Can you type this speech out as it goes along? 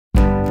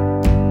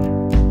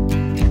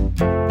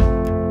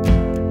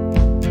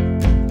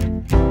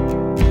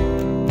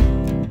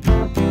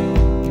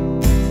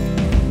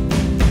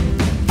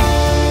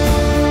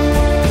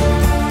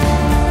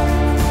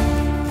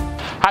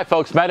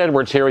folks, Matt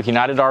Edwards here with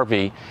United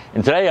RV,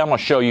 and today I'm going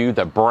to show you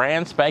the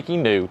brand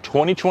spanking new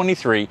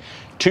 2023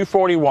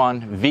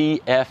 241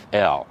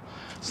 VFL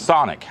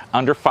Sonic,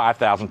 under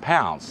 5,000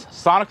 pounds.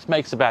 Sonic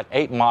makes about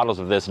 8 models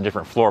of this in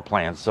different floor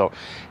plans, so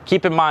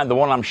keep in mind the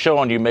one I'm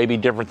showing you may be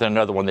different than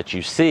another one that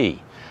you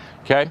see.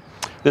 Okay,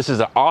 this is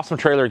an awesome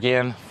trailer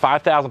again,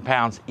 5,000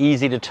 pounds,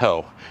 easy to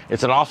tow.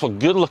 It's an awful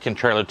good looking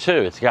trailer too.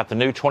 It's got the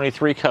new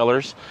 23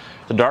 colors,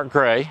 the dark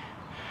gray.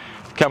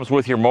 It comes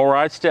with your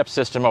MORryde step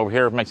system over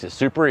here, makes it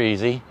super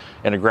easy,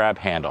 and a grab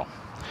handle.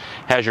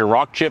 Has your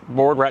rock chip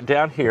board right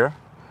down here,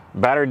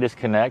 battery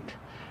disconnect,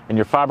 and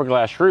your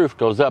fiberglass roof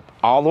goes up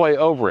all the way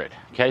over it.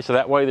 Okay, so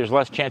that way there's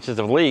less chances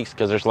of leaks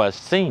because there's less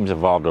seams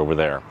involved over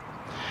there.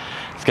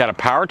 It's got a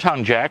power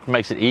tongue jack,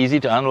 makes it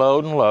easy to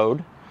unload and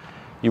load.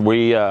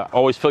 We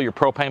always fill your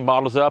propane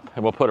bottles up,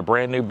 and we'll put a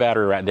brand new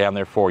battery right down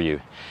there for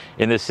you.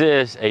 And this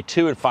is a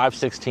 2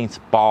 5/16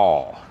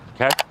 ball.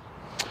 Okay,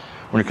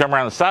 when you come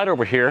around the side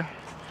over here,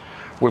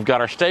 we've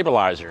got our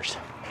stabilizers.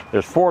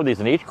 There's 4 of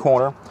these in each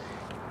corner.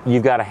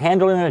 You've got a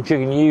handle in it that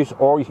you can use,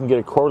 or you can get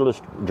a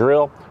cordless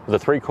drill with a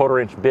 3/4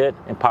 inch bit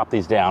and pop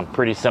these down.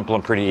 Pretty simple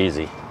and pretty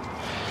easy.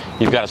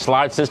 You've got a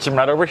slide system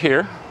right over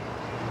here.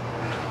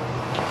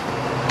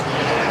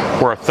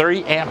 We're a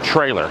 30 amp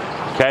trailer.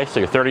 Okay, so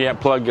your 30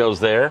 amp plug goes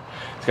there.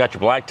 It's got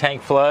your black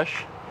tank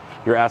flush,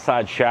 your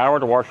outside shower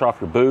to wash off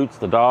your boots,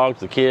 the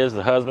dogs, the kids,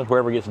 the husband,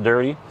 whoever gets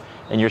dirty,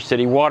 and your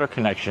city water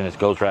connection. It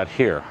goes right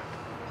here.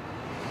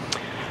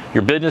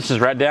 Your business is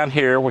right down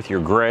here with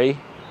your gray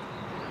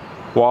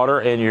water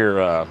and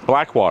your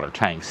black water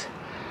tanks.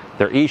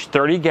 They're each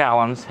 30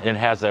 gallons and it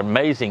has an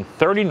amazing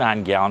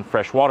 39 gallon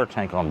fresh water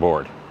tank on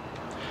board.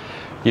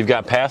 You've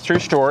got pass-through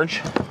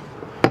storage.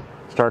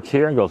 Starts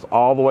here and goes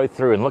all the way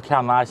through, and look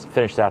how nice and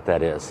finished out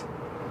that is.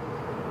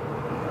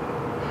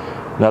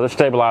 Another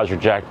stabilizer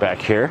jack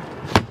back here.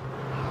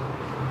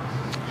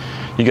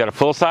 You got a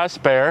full-size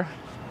spare.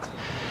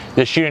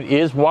 This unit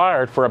is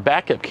wired for a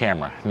backup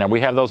camera. Now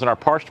we have those in our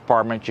parts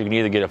department. You can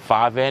either get a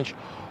 5-inch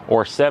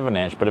or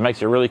 7-inch, but it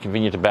makes it really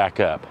convenient to back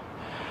up.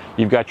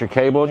 You've got your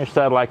cable and your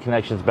satellite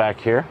connections back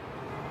here.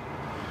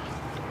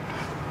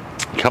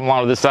 Come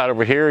along to this side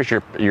over here is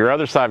your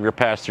other side of your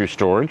pass-through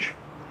storage,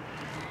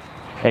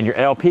 and your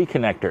LP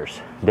connectors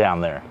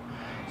down there.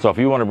 So if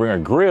you want to bring a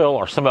grill,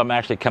 or some of them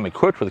actually come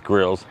equipped with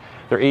grills,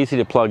 they're easy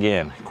to plug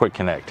in, quick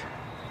connect.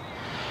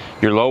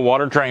 Your low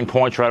water drain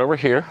points right over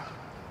here.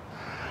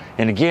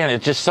 And again,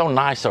 it's just so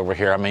nice over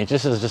here. I mean,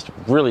 this is just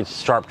really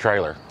sharp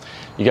trailer.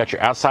 You got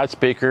your outside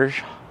speakers.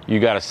 You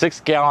got a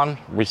 6-gallon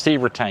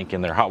receiver tank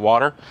in there, hot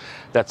water.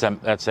 That's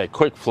a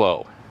quick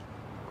flow.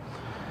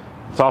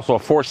 It's also a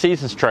 4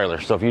 seasons trailer.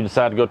 So if you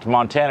decide to go to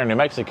Montana or New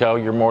Mexico,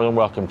 you're more than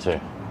welcome to.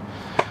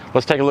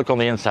 Let's take a look on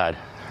the inside.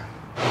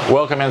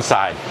 Welcome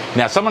inside.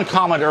 Now, someone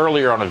commented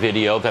earlier on a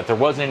video that there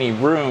wasn't any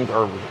room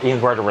or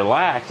anywhere to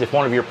relax if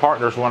one of your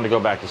partners wanted to go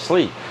back to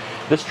sleep.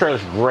 This trailer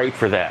is great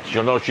for that.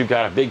 You'll notice you've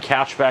got a big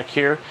couch back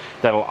here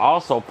that'll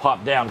also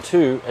pop down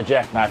to a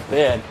jackknife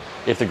bed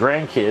if the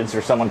grandkids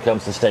or someone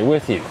comes to stay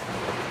with you.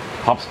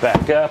 Pops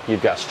back up.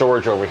 You've got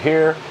storage over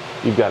here.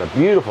 You've got a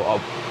beautiful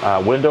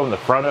window in the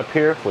front up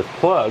here with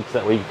plugs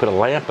that way you can put a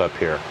lamp up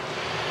here.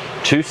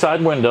 2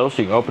 side windows,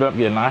 so you can open up and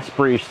get a nice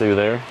breeze through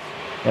there.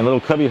 And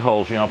little cubby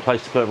holes, you know, a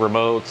place to put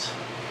remotes,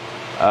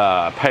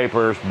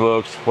 papers,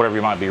 books, whatever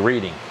you might be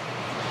reading.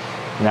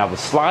 Now the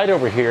slide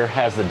over here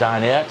has the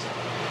dinette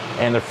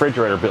and the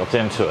refrigerator built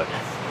into it.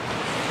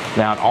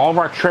 Now in all of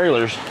our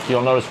trailers,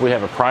 you'll notice we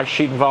have a price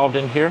sheet involved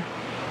in here,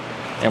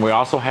 and we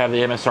also have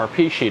the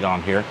MSRP sheet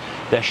on here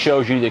that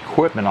shows you the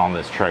equipment on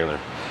this trailer.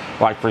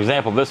 Like for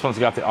example, this one's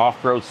got the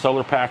off-road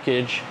solar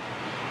package,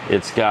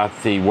 it's got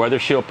the weather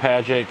shield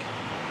package,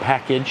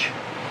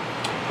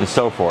 and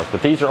so forth.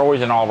 But these are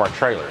always in all of our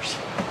trailers.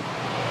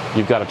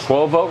 You've got a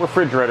 12-volt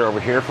refrigerator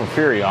over here from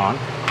Furrion,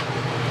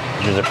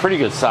 which is a pretty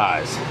good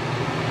size.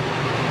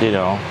 You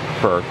know,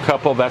 for a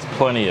couple, that's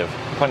plenty of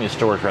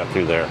storage right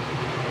through there.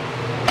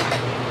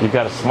 You've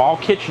got a small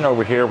kitchen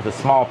over here with a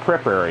small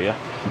prep area,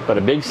 but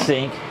a big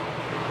sink.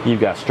 You've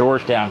got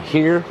storage down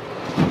here,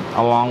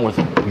 along with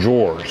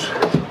drawers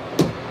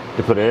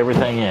to put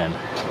everything in.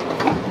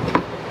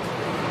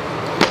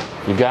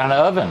 You've got an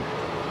oven.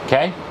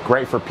 Okay,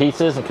 great for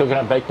pizzas and cooking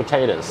up baked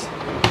potatoes.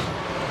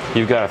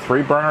 You've got a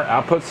 3-burner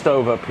output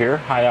stove up here,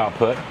 high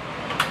output.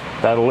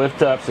 That'll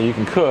lift up so you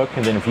can cook,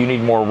 and then if you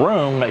need more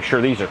room, make sure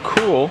these are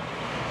cool.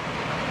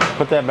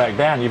 Put that back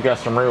down, you've got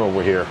some room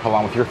over here,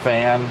 along with your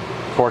fan,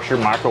 of course your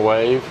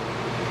microwave,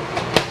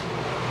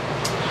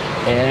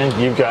 and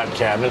you've got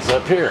cabinets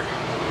up here.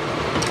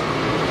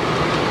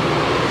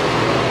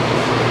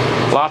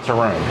 Lots of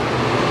room.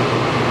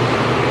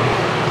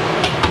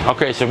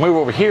 Okay, so move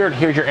over here, and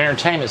here's your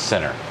entertainment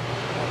center.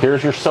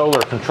 Here's your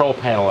solar control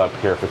panel up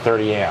here for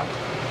 30 amp.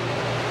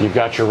 You've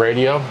got your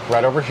radio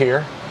right over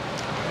here.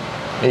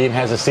 It even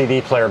has a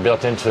CD player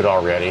built into it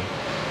already.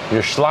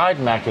 Your slide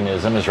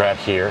mechanism is right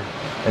here,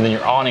 and then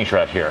your awning's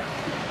right here.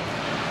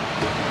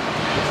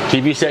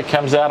 TV set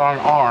comes out on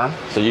an arm,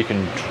 so you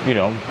can, you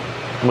know,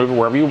 move it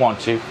wherever you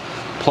want to.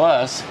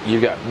 Plus,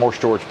 you've got more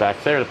storage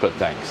back there to put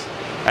things.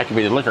 That could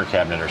be the liquor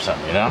cabinet or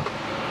something, you know?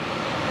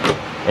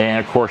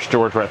 And of course,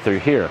 storage right through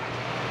here.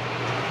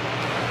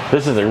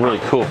 This is a really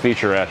cool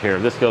feature out here.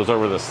 This goes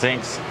over the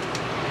sinks.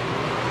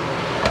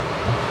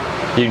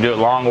 You can do it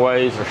long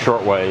ways or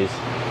short ways,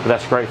 but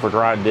that's great for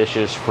drying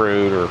dishes,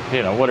 fruit, or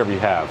you know, whatever you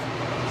have.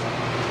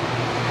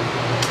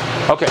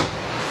 Okay,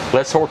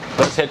 let's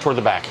head toward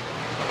the back.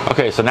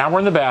 Okay, so now we're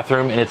in the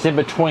bathroom, and it's in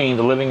between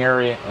the living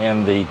area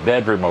and the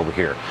bedroom over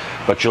here.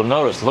 But you'll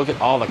notice, look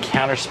at all the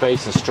counter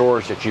space and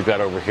storage that you've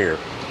got over here.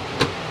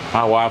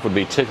 My wife would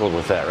be tickled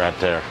with that right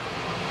there.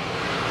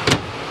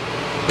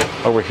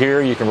 Over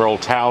here, you can roll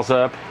towels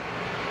up,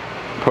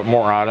 put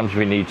more items if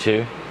you need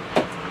to,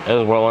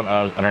 as well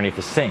as underneath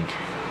the sink.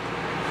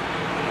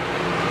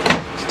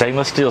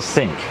 Stainless steel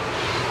sink.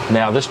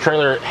 Now, this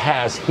trailer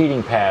has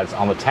heating pads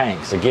on the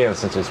tanks, again,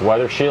 since it's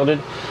weather shielded,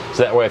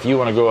 so that way if you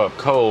want to go up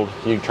cold,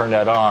 you can turn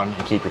that on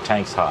and keep your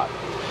tanks hot.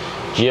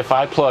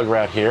 GFI plug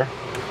right here,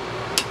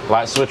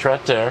 light switch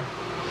right there,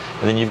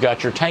 and then you've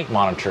got your tank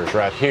monitors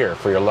right here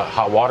for your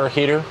hot water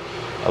heater,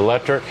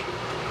 electric.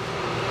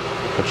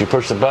 But you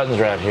push the buttons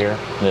right here,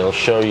 and it'll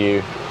show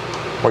you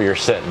where you're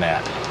sitting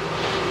at.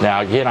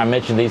 Now, again, I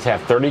mentioned these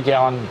have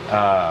 30-gallon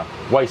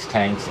waste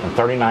tanks and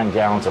 39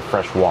 gallons of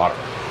fresh water.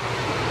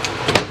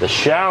 The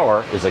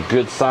shower is a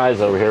good size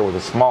over here with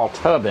a small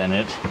tub in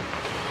it,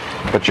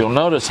 but you'll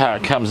notice how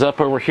it comes up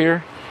over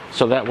here,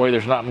 so that way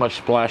there's not much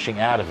splashing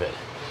out of it.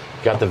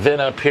 Got the vent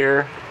up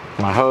here,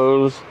 my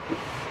hose,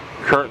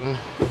 curtain.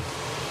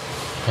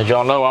 As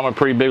y'all know, I'm a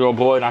pretty big old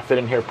boy, and I fit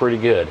in here pretty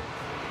good.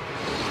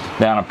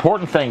 Now, an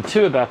important thing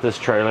too about this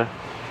trailer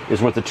is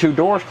with the two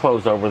doors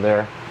closed over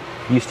there,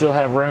 you still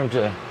have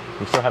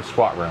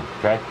squat room,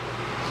 okay?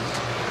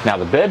 Now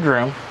the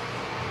bedroom,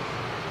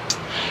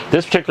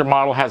 this particular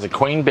model has a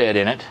queen bed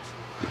in it.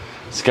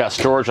 It's got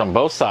storage on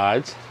both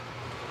sides.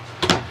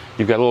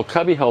 You've got little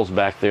cubby holes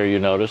back there, you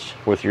notice,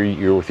 with your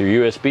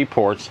USB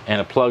ports,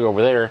 and a plug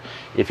over there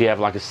if you have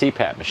like a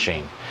CPAP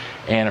machine,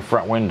 and a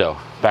front window,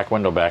 back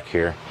window back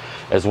here,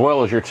 as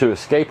well as your two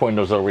escape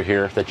windows over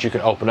here that you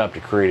can open up to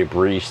create a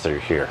breeze through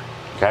here,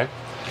 okay?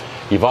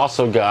 You've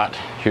also got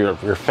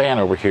your fan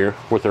over here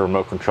with a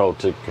remote control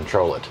to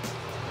control it.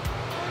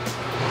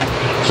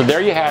 So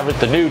there you have it,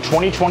 the new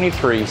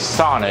 2023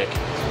 Sonic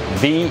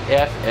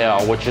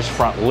VFL, which is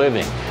front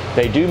living.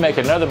 They do make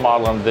another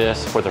model of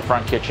this for the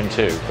front kitchen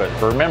too, but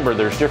remember,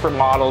 there's different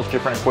models,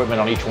 different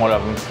equipment on each one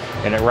of them,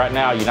 and right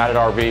now, United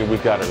RV,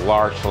 we've got a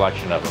large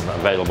selection of them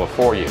available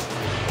for you.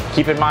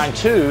 Keep in mind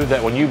too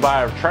that when you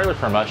buy a trailer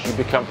from us, you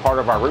become part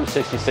of our Route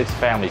 66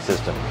 family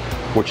system,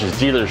 which is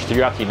dealers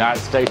throughout the United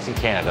States and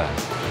Canada.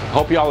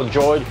 Hope you all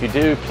enjoyed. If you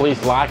do,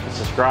 please like and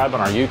subscribe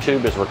on our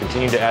YouTube as we're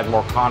continuing to add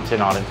more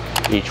content on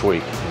it each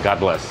week. God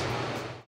bless.